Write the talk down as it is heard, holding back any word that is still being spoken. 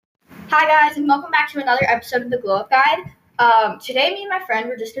Hi guys, and welcome back to another episode of the Glow Up Guide. Today, me and my friend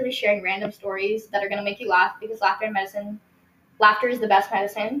were just going to be sharing random stories that are going to make you laugh because laughter is the best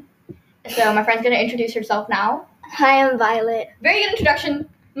medicine. So my friend's going to introduce herself now. Hi, I'm Violet. Very good introduction.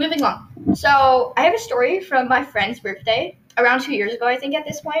 Moving on. So I have a story from my friend's birthday around 2 years ago, I think, at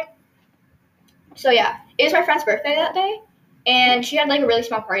this point. So yeah, it was my friend's birthday that day, and she had like a really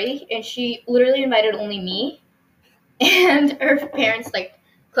small party, and she literally invited only me and her parents, like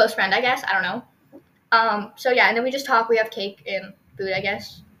close friend, I guess. I don't know. So yeah, and then we just talk. We have cake and food, I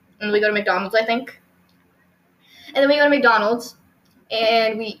guess, and we go to McDonald's, I think. And then we go to McDonald's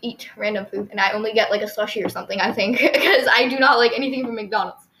and we eat random food, and I only get like a slushie or something, I think, because I do not like anything from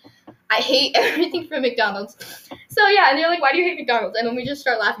McDonald's. I hate everything from McDonald's. So yeah, and they're like, "Why do you hate McDonald's?" And then we just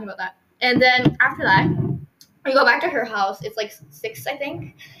start laughing about that. And then after that, we go back to her house. It's like 6, I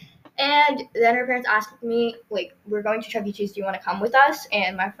think. And then her parents asked me, like, "We're going to Chuck E. Cheese. Do you want to come with us?"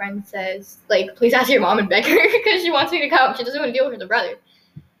 And my friend says, like, "Please ask your mom and beg her," because she wants me to come. She doesn't want to deal with her brother.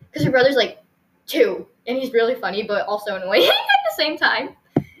 Because her brother's, like, 2. And he's really funny, but also annoying at the same time.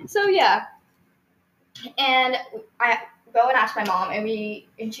 So, yeah. And I go and ask my mom,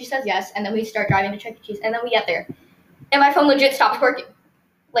 and she says yes. And then we start driving to Chuck E. Cheese. And then we get there. And my phone legit stops working.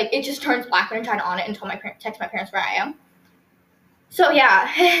 Like, it just turns black when I'm trying to on it and text my parents where I am. So, yeah,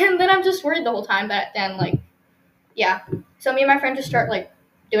 and then I'm just worried the whole time that then, like, yeah. So me and my friend just start, like,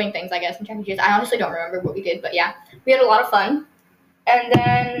 doing things, I guess, in Chuck E. Cheese. I honestly don't remember what we did, but, yeah. We had a lot of fun. And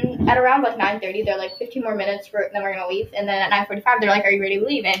then at around, like, 9:30, they're like, 15 more minutes, then we're going to leave. And then at 9:45, they're like, "Are you ready to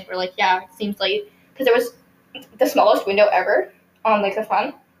leave?" And we're like, "Yeah, it seems late." Because it was the smallest window ever on, like, the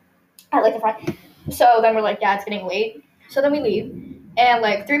front. At, like, the front. So then we're like, "Yeah, it's getting late." So then we leave. And,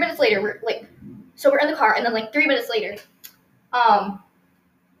 like, 3 minutes later, we're in the car, and then, like, 3 minutes later,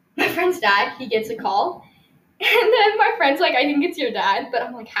 my friend's dad, he gets a call, and then my friend's like, "I think it's your dad," but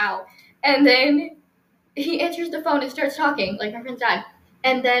I'm like, "How?" And then he answers the phone and starts talking, like my friend's dad,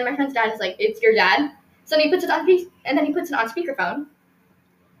 and then my friend's dad is like, "It's your dad?" So then he puts it on speakerphone,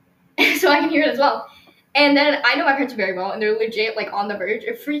 so I can hear it as well. And then I know my parents very well, and they're legit, like, on the verge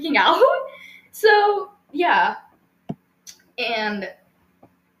of freaking out. So yeah, and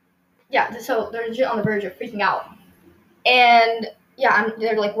yeah, so they're legit on the verge of freaking out. And yeah,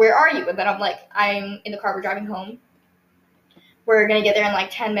 they're like, "Where are you?" And then I'm like, "I'm in the car. We're driving home. We're going to get there in like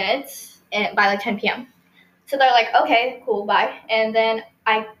 10 minutes and by like 10 p.m. So they're like, "Okay, cool, bye." And then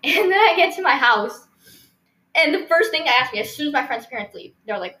I get to my house, and the first thing they ask me as soon as my friend's parents leave,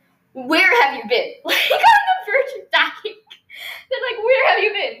 they're like, "Where have you been?" Like, on the verge of dying. They're like, "Where have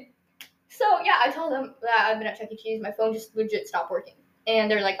you been?" So yeah, I told them that I've been at Chuck E. Cheese. My phone just legit stopped working. And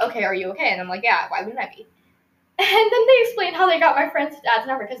they're like, "Okay, are you okay?" And I'm like, "Yeah, why wouldn't I be?" And then they explain how they got my friend's dad's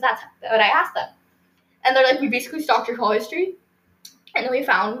number, because that's what I asked them. And they're like, "We basically stalked your call history, and then we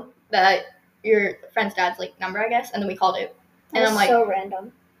found that your friend's dad's, like, number, I guess, and then we called it." And I'm like, so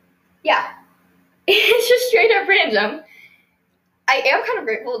random. Yeah. It's just straight up random. I am kind of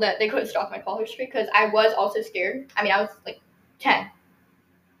grateful that they couldn't stalk my call history, because I was also scared. I mean, I was, like, 10.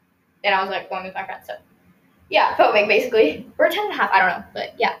 And I was, like, going with my friends, so. Yeah, felt big, basically. Or 10 and a half, I don't know,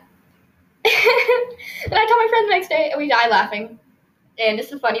 but yeah. And I told my friend the next day, and we died laughing. And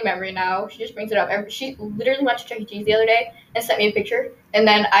it's a funny memory now. She just brings it up. She literally went to Chuck E. Cheese the other day and sent me a picture. And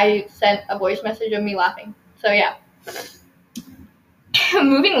then I sent a voice message of me laughing. So, yeah.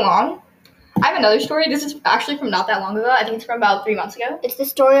 Moving along, I have another story. This is actually from not that long ago. I think it's from about 3 months ago. It's the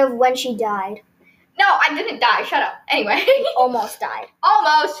story of when she died. No, I didn't die. Shut up. Anyway. Almost died.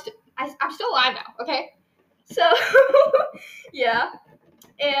 Almost. I'm still alive now, okay? So, yeah.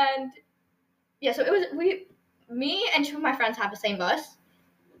 And, yeah, so it was, me and 2 of my friends have the same bus.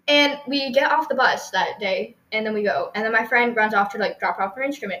 And we get off the bus that day, and then we go. And then my friend runs off to, like, drop off her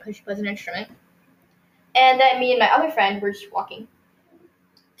instrument, because she plays an instrument. And then me and my other friend were just walking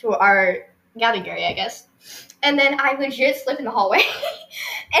to our gathering area, I guess. And then I legit slip in the hallway.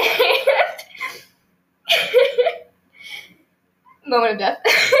 And moment of death.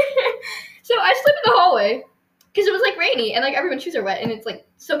 So I slip in the hallway, because it was, like, rainy, and, like, everyone's shoes are wet, and it's, like,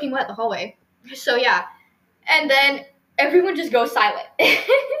 soaking wet, the hallway. So, yeah. And then everyone just goes silent.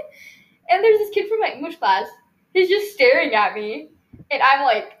 And there's this kid from my English class. He's just staring at me. And I'm,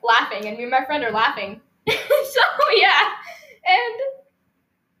 like, laughing. And me and my friend are laughing. So, yeah. And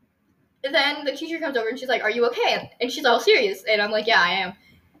then the teacher comes over and she's like, "Are you okay?" And she's all serious. And I'm like, "Yeah, I am."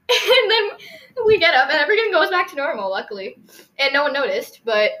 And then we get up and everything goes back to normal, luckily. And no one noticed.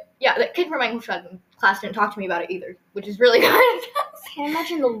 But, yeah, the kid from my English class didn't talk to me about it either, which is really good. Can you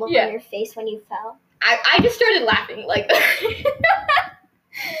imagine the look on your face when you fell? I just started laughing, like, it's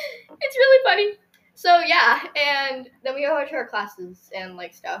really funny. So yeah, and then we go to our classes and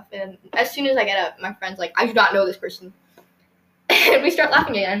like stuff. And as soon as I get up, my friend's like, I do not know this person, and we start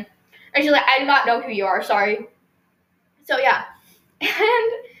laughing again. And she's like, I do not know who you are. Sorry. So yeah,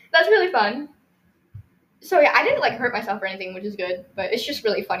 and that's really fun. So yeah, I didn't like hurt myself or anything, which is good. But it's just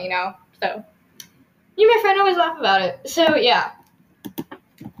really funny now. So me and my friend always laugh about it. So yeah.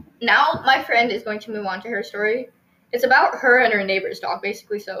 Now my friend is going to move on to her story. It's about her and her neighbor's dog,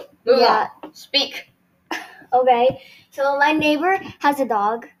 basically. So move on. Speak. Okay, so my neighbor has a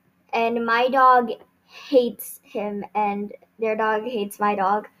dog, and my dog hates him, and their dog hates my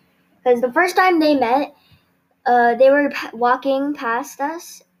dog. Because the first time they met, they were walking past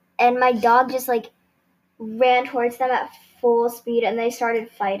us, and my dog just like ran towards them at full speed, and they started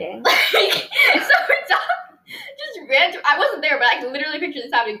fighting. So her dog just ran. I wasn't there, but I can literally picture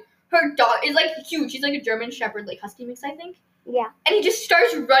this happening. Her dog is like huge. She's like a German Shepherd, like husky mix, I think. Yeah. And he just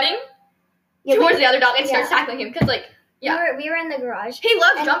starts running towards the other dog and starts tackling him because, like, yeah. We were in the garage. He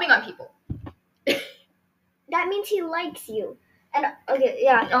loves jumping on people. That means he likes you. And okay,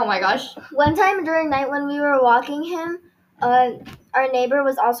 yeah. Oh my gosh. One time during night when we were walking him, our neighbor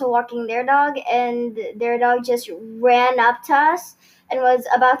was also walking their dog, and their dog just ran up to us and was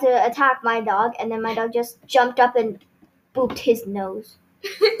about to attack my dog, and then my dog just jumped up and booped his nose.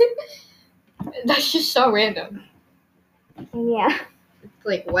 That's just so random. Yeah.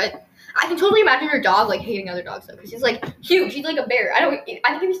 Like, what? I can totally imagine your dog like hating other dogs though, because he's like huge. He's like a bear. I think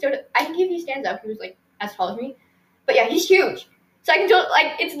if he stands up, he was like as tall as me. But yeah, he's huge. So I can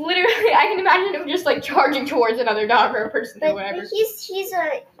it's literally I can imagine him just like charging towards another dog or a person or whatever. But he's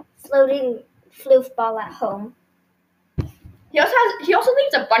a floating floof ball at home. He also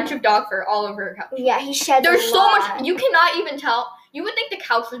leaves a bunch of dog fur all over her couch. Yeah, he sheds. There's so much. You cannot even tell. You would think the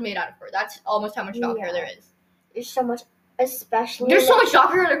couch was made out of fur. That's almost how much dog hair there is. There's so much, especially. There's so much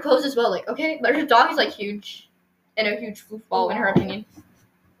dog hair on her clothes as well. Like, okay, but her dog is like huge, and a huge floof ball in her opinion.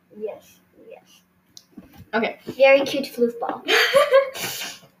 Yes. Okay. Very cute floof ball.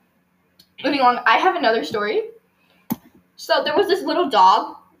 Moving on, I have another story. So there was this little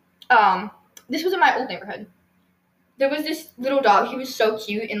dog. This was in my old neighborhood. There was this little dog. He was so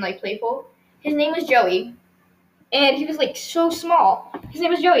cute and like playful. His name was Joey, and he was like so small. His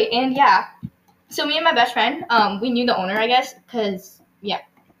name was Joey, and yeah. So me and my best friend, we knew the owner, I guess, cause yeah.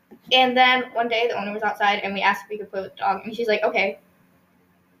 And then one day the owner was outside, and we asked if we could play with the dog, and she's like, okay.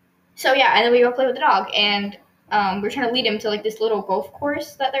 So yeah, and then we go play with the dog, and we're trying to lead him to like this little golf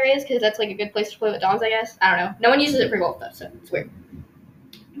course that there is, because that's like a good place to play with dogs, I guess. I don't know. No one uses it for golf though, so it's weird.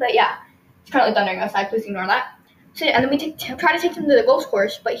 But yeah, it's currently thundering outside. Please ignore that. So yeah, and then we try to take him to the golf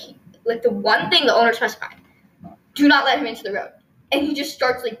course, but he like the one thing the owner specified: do not let him into the road. And he just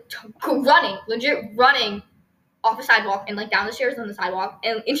starts like legit running off the sidewalk and like down the stairs on the sidewalk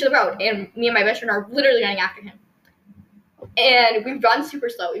and into the road. And me and my best friend are literally running after him. And we run super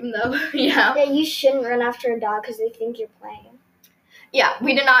slow, even though, yeah. Yeah, you shouldn't run after a dog because they think you're playing. Yeah,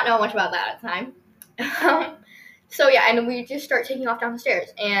 we did not know much about that at the time. So yeah, and we just start taking off down the stairs,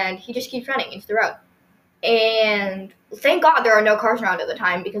 and he just keeps running into the road. And thank God there are no cars around at the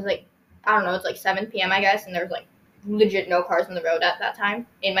time, because like, I don't know, it's like 7 p.m. I guess, and there's like legit no cars on the road at that time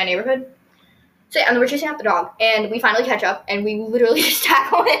in my neighborhood. So yeah, and we're chasing after the dog, and we finally catch up, and we literally just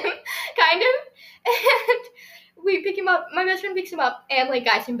tackle him, kind of, and we pick him up. My best friend picks him up and like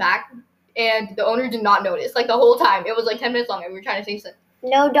guides him back, and the owner did not notice. Like the whole time, it was like 10 minutes long, and we were trying to chase him.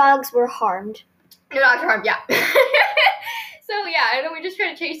 No dogs were harmed. No dogs were harmed. Yeah. So yeah, and then we just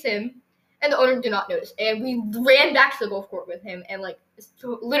tried to chase him, and the owner did not notice, and we ran back to the golf court with him, and like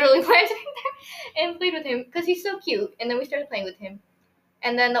literally planted him there and played with him because he's so cute. And then we started playing with him.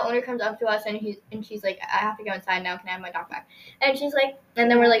 And then the owner comes up to us, and she's like, I have to go inside now. Can I have my dog back? And she's like,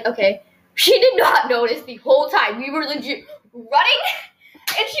 and then we're like, okay. She did not notice the whole time. We were legit running,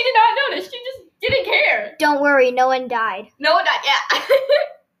 and she did not notice. She just didn't care. Don't worry, no one died. No one died, yeah.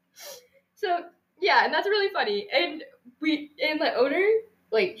 So, yeah, and that's really funny. And the owner,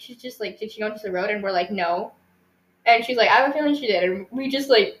 like, she's just like, did she go into the road? And we're like, no. And she's like, I have a feeling she did. And we're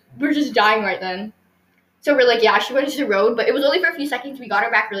just dying right then. So we're like, yeah, she went into the road, but it was only for a few seconds. We got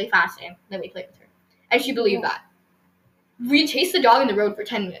her back really fast, and then we played with her. And she believed that. We chased the dog in the road for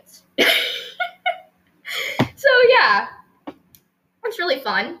 10 minutes. So, yeah. It's really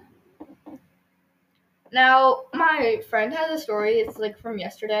fun. Now, my friend has a story. It's, like, from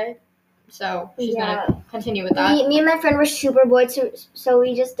yesterday. So, she's going to continue with that. Me and my friend were super bored, so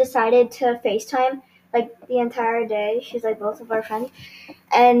we just decided to FaceTime, like, the entire day. She's, like, both of our friends.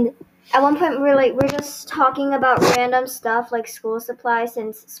 And at one point, we're just talking about random stuff, like school supplies,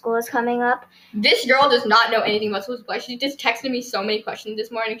 since school is coming up. This girl does not know anything about school supplies. She just texted me so many questions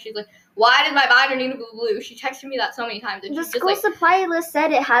this morning. She's like, why did my binder need to be blue? She texted me that so many times. And The she's just school like, supply list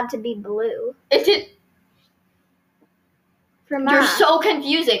said it had to be blue it did. for You're math. so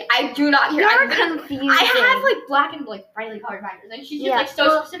confusing. I do not care. You're confusing. I have like black and like brightly colored binders, and she's just like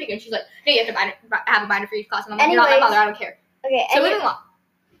so specific. And she's like, "Hey, you have to have a binder for each class." And I'm like, "You're not my mother. I don't care." Okay. So moving on.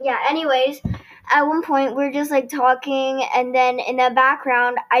 Yeah. Anyways, at one point we're just like talking, and then in the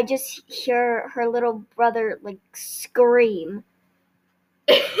background I just hear her little brother like scream.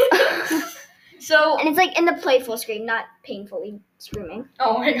 So And it's like in the playful scream, not painfully screaming.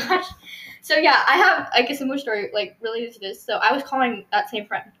 oh my gosh. So yeah, I have like a similar story like related to this. So I was calling that same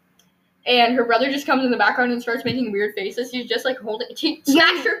friend, and her brother just comes in the background and starts making weird faces. He's just like holding. He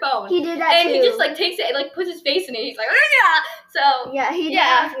snatched her phone. He did that and too. he just like takes it and like puts his face in it. He's like, yeah. So Yeah, he did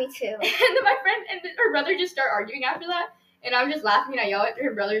Yeah. that to me too. and then my friend and her brother just start arguing after that, and I'm just laughing and I yell at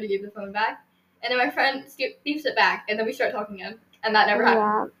her brother to give the phone back, and then my friend keeps it back, and then we start talking again, and that never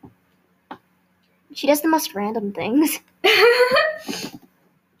happened. Yeah. She does the most random things.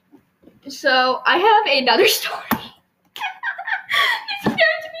 So I have another story. It's scared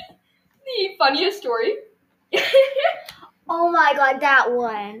to me. The funniest story. Oh my god, that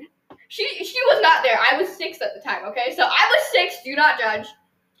one. She was not there. I was 6 at the time, okay? So I was 6, do not judge.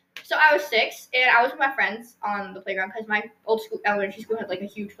 So I was 6, and I was with my friends on the playground because my old school, elementary school had like a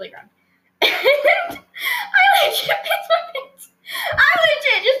huge playground. And I legit pissed my pants. I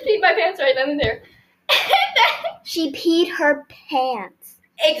legit just peed my pants right then and there. And then, She peed her pants.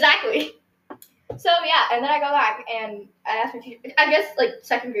 exactly. So yeah, and then I go back and I asked my teacher. I guess like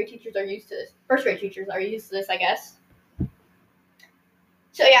second grade teachers are used to this. First grade teachers are used to this, I guess.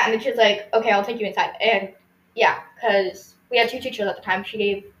 So yeah, and then she was like, "Okay, I'll take you inside." And yeah, because we had 2 teachers at the time.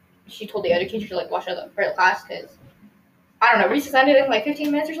 She told the other teacher to like wash out for the class because I don't know, recess ended in like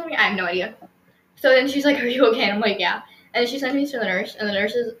 15 minutes or something. I have no idea. So then she's like, "Are you okay?" And I'm like, "Yeah." And then she sent me to the nurse, and the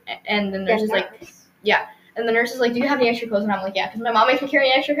nurse is like, yeah. And the nurse is like, "Do you have any extra clothes?" And I'm like, "Yeah," because my mom makes me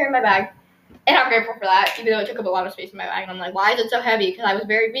carry an extra pair in my bag. And I'm grateful for that, even though it took up a lot of space in my bag. And I'm like, why is it so heavy? Because I was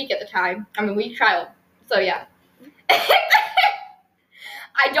very weak at the time. I'm a weak child. So yeah.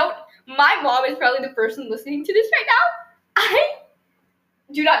 My mom is probably the person listening to this right now. I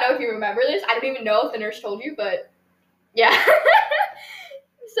do not know if you remember this. I don't even know if the nurse told you, but yeah.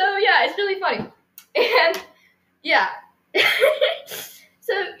 So yeah, it's really funny. And yeah.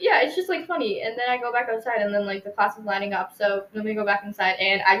 So yeah, it's just like funny. And then I go back outside and then like the class is lining up. So then we go back inside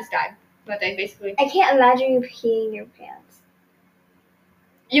and I just died that day basically. I can't imagine you peeing your pants.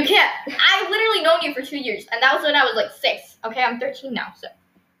 You can't. I literally known you for 2 years, and that was when I was like 6. Okay, I'm 13 now, so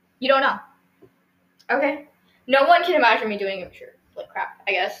you don't know. Okay, no one can imagine me doing immature like crap.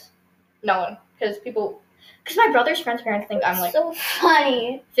 I guess no one, because my brother's friends' parents think I'm like so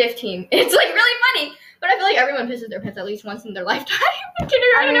funny. 15. It's like really funny, but I feel like everyone pisses their pants at least once in their lifetime.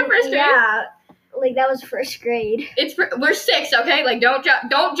 Kindergarten and first grade. Yeah, like that was first grade. We're 6, okay? Like don't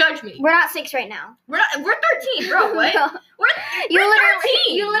judge me. We're not 6 right now. We're 13, bro. What? No. We're You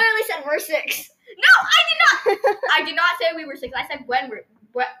 13. literally said we're 6. No, I did not. I did not say we were 6. I said when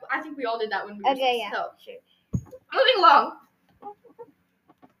I think we all did that when we were 6. Okay, yeah. So, moving along.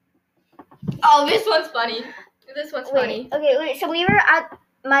 Oh, this one's funny. Funny. Wait. So we were at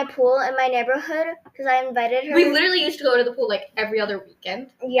my pool in my neighborhood because I invited her. We literally used to go to the pool like every other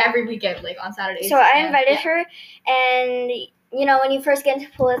weekend. Yeah. Every weekend, like on Saturdays. So I invited her, and you know when you first get into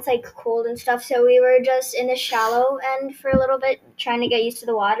the pool, it's like cold and stuff. So we were just in the shallow end for a little bit, trying to get used to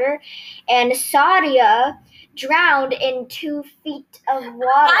the water. And Sadia drowned in 2 feet of water.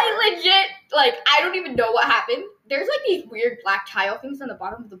 I legit I don't even know what happened. There's like these weird black tile things on the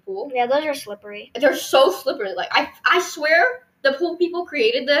bottom of the pool. Yeah, those are slippery. They're so slippery. Like I swear the pool people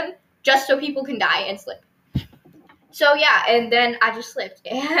created them just so people can die and slip. So yeah, and then I just slipped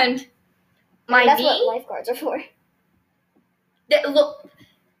and my That's knee. what lifeguards are for. Look.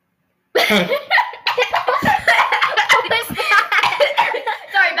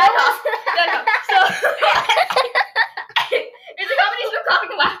 Sorry, back off. So it's a combination of coughing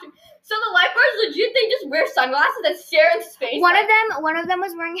and laughter. So the lifeguards legit, they just wear sunglasses and stare into space. One of them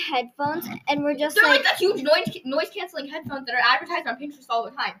was wearing headphones, and we're just they're like the huge noise canceling headphones that are advertised on Pinterest all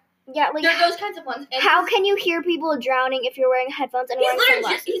the time. Yeah, like They're those kinds of ones. And how can you hear people drowning if you're wearing headphones and wearing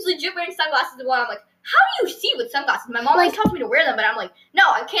sunglasses? He's legit wearing sunglasses and one. I'm like, how do you see with sunglasses? My mom always tells me to wear them, but I'm like, no,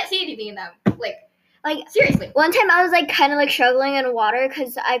 I can't see anything in them. Like seriously. One time I was like kind of like struggling in water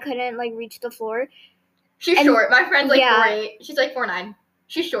because I couldn't like reach the floor. She's short. My friend's like yeah. 4'8". She's like 4'9".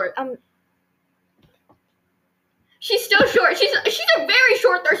 She's short. She's still short. She's a very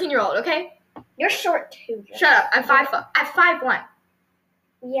short 13-year-old. Okay. You're short too. Joe. Shut up. I'm 5'1".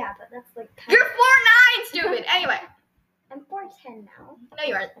 Yeah, but that's like. You're 4'9", stupid. Anyway. I'm 4'10" now. No,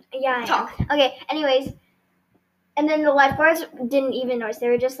 you aren't. Yeah, I am. Talk. Okay, anyways. And then the lifeguards didn't even notice. They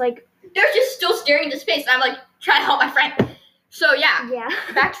were just like... They're just still staring into space. And I'm like, trying to help my friend. So, yeah. Yeah.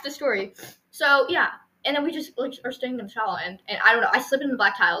 Back to the story. So, yeah. And then we just, like, are staying in the shower. And I don't know. I slip into the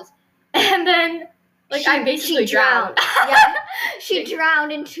black tiles. And then, like, I basically drowned. Yeah. She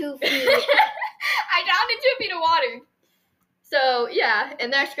drowned in 2 feet. I drowned in 2 feet of water. So, yeah.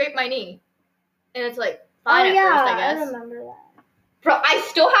 And then I scraped my knee. And it's, like, fine at first, I guess. I remember that. Bro, I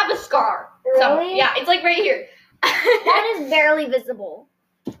still have a scar. Really? Yeah, it's, like, right here. That is barely visible.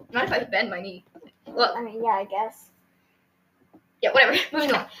 Not if I bend my knee. Look. I mean, yeah, I guess. Yeah, whatever.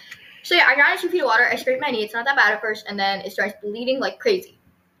 Moving on. So yeah, I got in 2 feet of water. I scraped my knee. It's not that bad at first, and then it starts bleeding like crazy.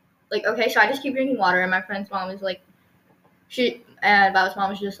 Like, okay, so I just keep drinking water, and my friend's mom is like, Bob's mom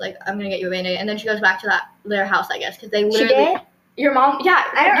was just like, I'm gonna get you a Band-Aid, and then she goes back to their house, I guess, because they literally. She did? Your mom, yeah.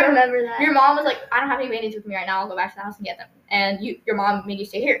 I don't remember that. Your mom was like, I don't have any Band-Aids with me right now. I'll go back to the house and get them. And your mom made you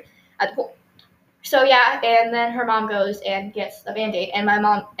stay here at the pool. So yeah, and then her mom goes and gets the Band-Aid, and my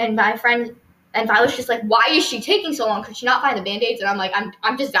mom and my friend and Violet's just like, why is she taking so long? Could she not find the Band-Aids? And I'm like,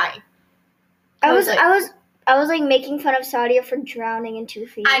 I'm just dying. I was like making fun of Sadia for drowning in 2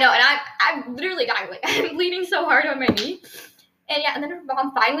 feet. I know, and I'm literally dying. Like, I'm bleeding so hard on my knee. And yeah, and then her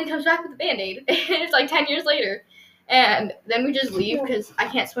mom finally comes back with the Band-Aid. And it's like 10 years later. And then we just leave because I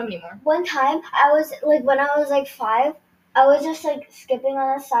can't swim anymore. One time, I was like, when I was like 5, I was just like skipping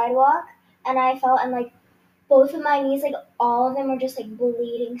on the sidewalk, and I fell, and like both of my knees, like all of them were just like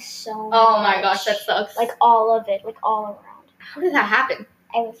bleeding so much. Oh my gosh, that sucks. Like all of it, like all around. How did that happen?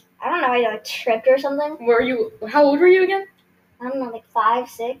 I don't know, I like tripped or something. How old were you again? I don't know, like 5,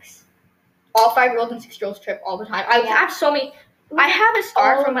 6. All 5-year-olds and 6-year-olds trip all the time. I have so many. I have a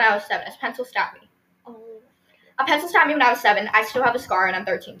scar from when I was 7. A pencil stabbed me. Oh. A pencil stabbed me when I was 7. I still have a scar, and I'm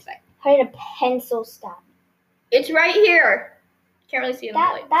 13 today. How did a pencil stab? It's right here. Can't really see it in the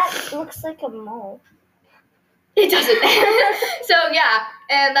light. That looks like a mole. It doesn't. So yeah,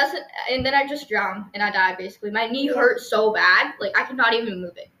 and then I just drowned and I died basically. My knee hurt so bad, like I could not even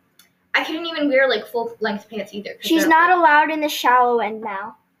move it. I couldn't even wear like full length pants either. She's not allowed in the shallow end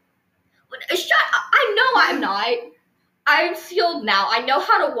now. Shut up! I know I'm not. I'm sealed now. I know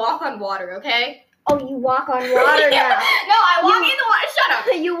how to walk on water. Okay. Oh, you walk on water now. No, I walk in the water. Shut up.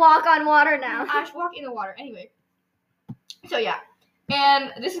 You walk on water now. I just walk in the water anyway. So yeah.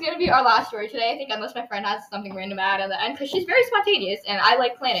 And this is going to be our last story today, I think, unless my friend has something random to add at the end, because she's very spontaneous, and I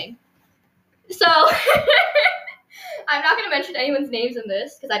like planning. So, I'm not going to mention anyone's names in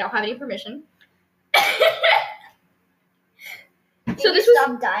this, because I don't have any permission. So this was...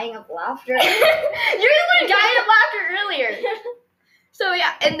 Stop dying of laughter. You're the one dying of laughter earlier. So,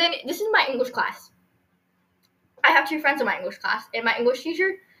 yeah, and then this is my English class. I have 2 friends in my English class, and my English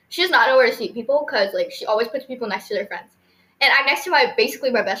teacher, she does not know where to seat people, because, like, she always puts people next to their friends. And I'm next to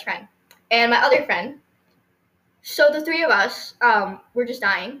basically my best friend and my other friend. So the 3 of us, were just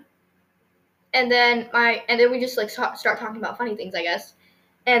dying. And then we just like start talking about funny things, I guess.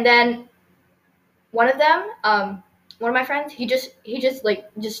 And then one of my friends, he just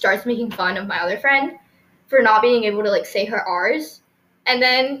starts making fun of my other friend for not being able to like say her R's. And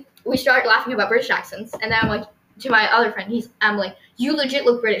then we start laughing about British accents. And then I'm like, to my other friend, I'm like, you legit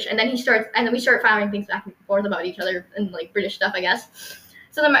look British. And then we start firing things back and forth about each other and like British stuff, I guess.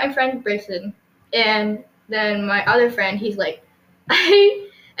 So then my friend breaks in, and then my other friend, he's like, and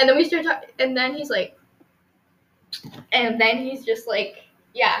then we start talking, and then he's like, and then he's just like,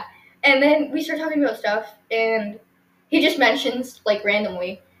 yeah. And then we start talking about stuff, and he just mentions like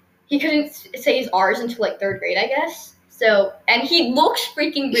randomly, he couldn't say his R's until like 3rd grade, I guess. So, and he looks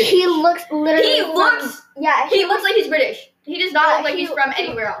freaking British. He looks literally. He looks like he's British. He does not look like he's from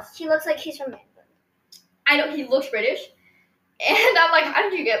anywhere else. He looks like he's from England. I know, he looks British. And I'm like, how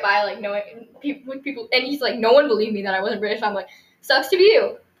did you get by, like, knowing people? And he's like, no one believed me that I wasn't British. I'm like, sucks to be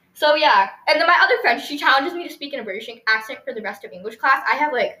you. So, yeah. And then my other friend, she challenges me to speak in a British accent for the rest of English class. I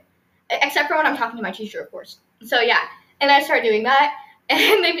have, like, except for when I'm talking to my teacher, of course. So, yeah. And I start doing that.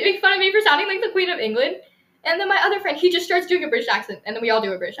 And they make fun of me for sounding like the Queen of England. And then my other friend, he just starts doing a British accent, and then we all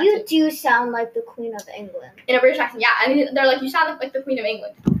do a British accent. You do sound like the Queen of England. In a British accent, yeah. And they're like, you sound like the Queen of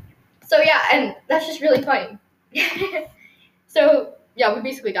England. So, yeah, and that's just really funny. So, yeah, we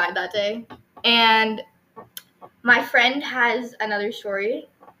basically died that day. And my friend has another story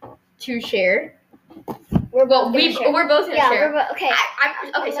to share. We're both going to share. Okay.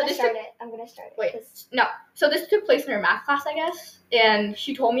 I'm gonna start it. Wait, no. So this took place in her math class, I guess. And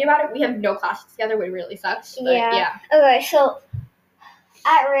she told me about it. We have no classes together, which really sucks. But yeah. Okay, so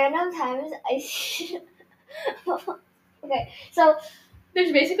at random times, okay, so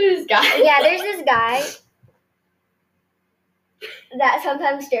there's basically this guy. Yeah, there's this guy. that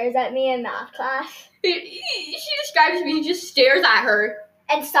sometimes stares at me in math class. She describes me, he just stares at her.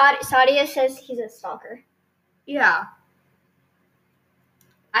 And Sadia says he's a stalker. Yeah.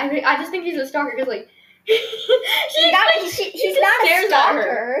 I just think he's a stalker because, like, He's he's not just a stares at her.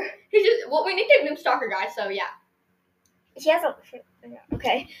 stalker. He just, well, we nicknamed him Stalker, guys, so yeah. She has a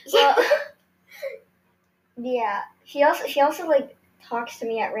okay. Well, yeah. She also like talks to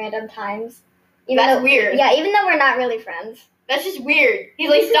me at random times. That's weird. Yeah, even though we're not really friends. That's just weird. He,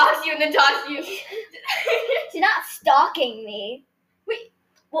 like, stalks you and then talks to you. She's not stalking me.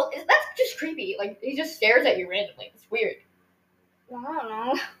 Well, that's just creepy. Like, he just stares at you randomly. It's weird. I don't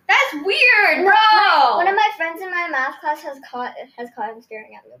know. That's weird, bro! One of my friends in my math class has caught him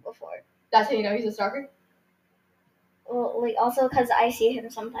staring at me before. That's how you know he's a stalker? Well, like, also because I see him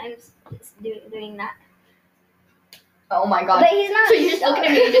sometimes doing that. Oh my god. But he's not. So you're just looking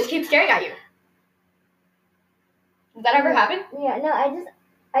at me and he just keeps staring at you. Does that ever happen? Yeah, no,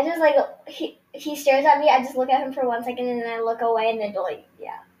 I just like, he stares at me, I just look at him for 1 second and then I look away and then like,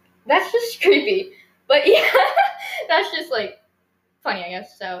 yeah. That's just creepy. But yeah, that's just like funny, I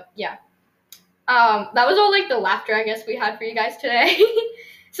guess. So yeah. That was all like the laughter I guess we had for you guys today.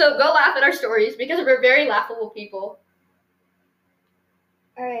 So go laugh at our stories because we're very laughable people.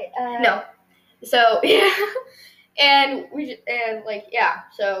 Alright, No. So yeah. And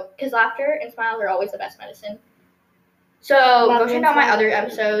so because laughter and smiles are always the best medicine. So go check out my other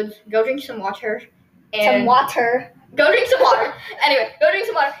episodes. Go drink some water. Some water. Go drink some water. Anyway, go drink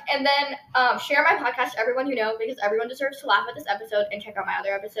some water. And then share my podcast to everyone you know because everyone deserves to laugh at this episode and check out my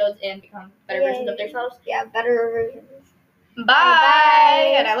other episodes and become better versions of themselves. Yeah, better versions.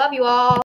 Bye. And I love you all.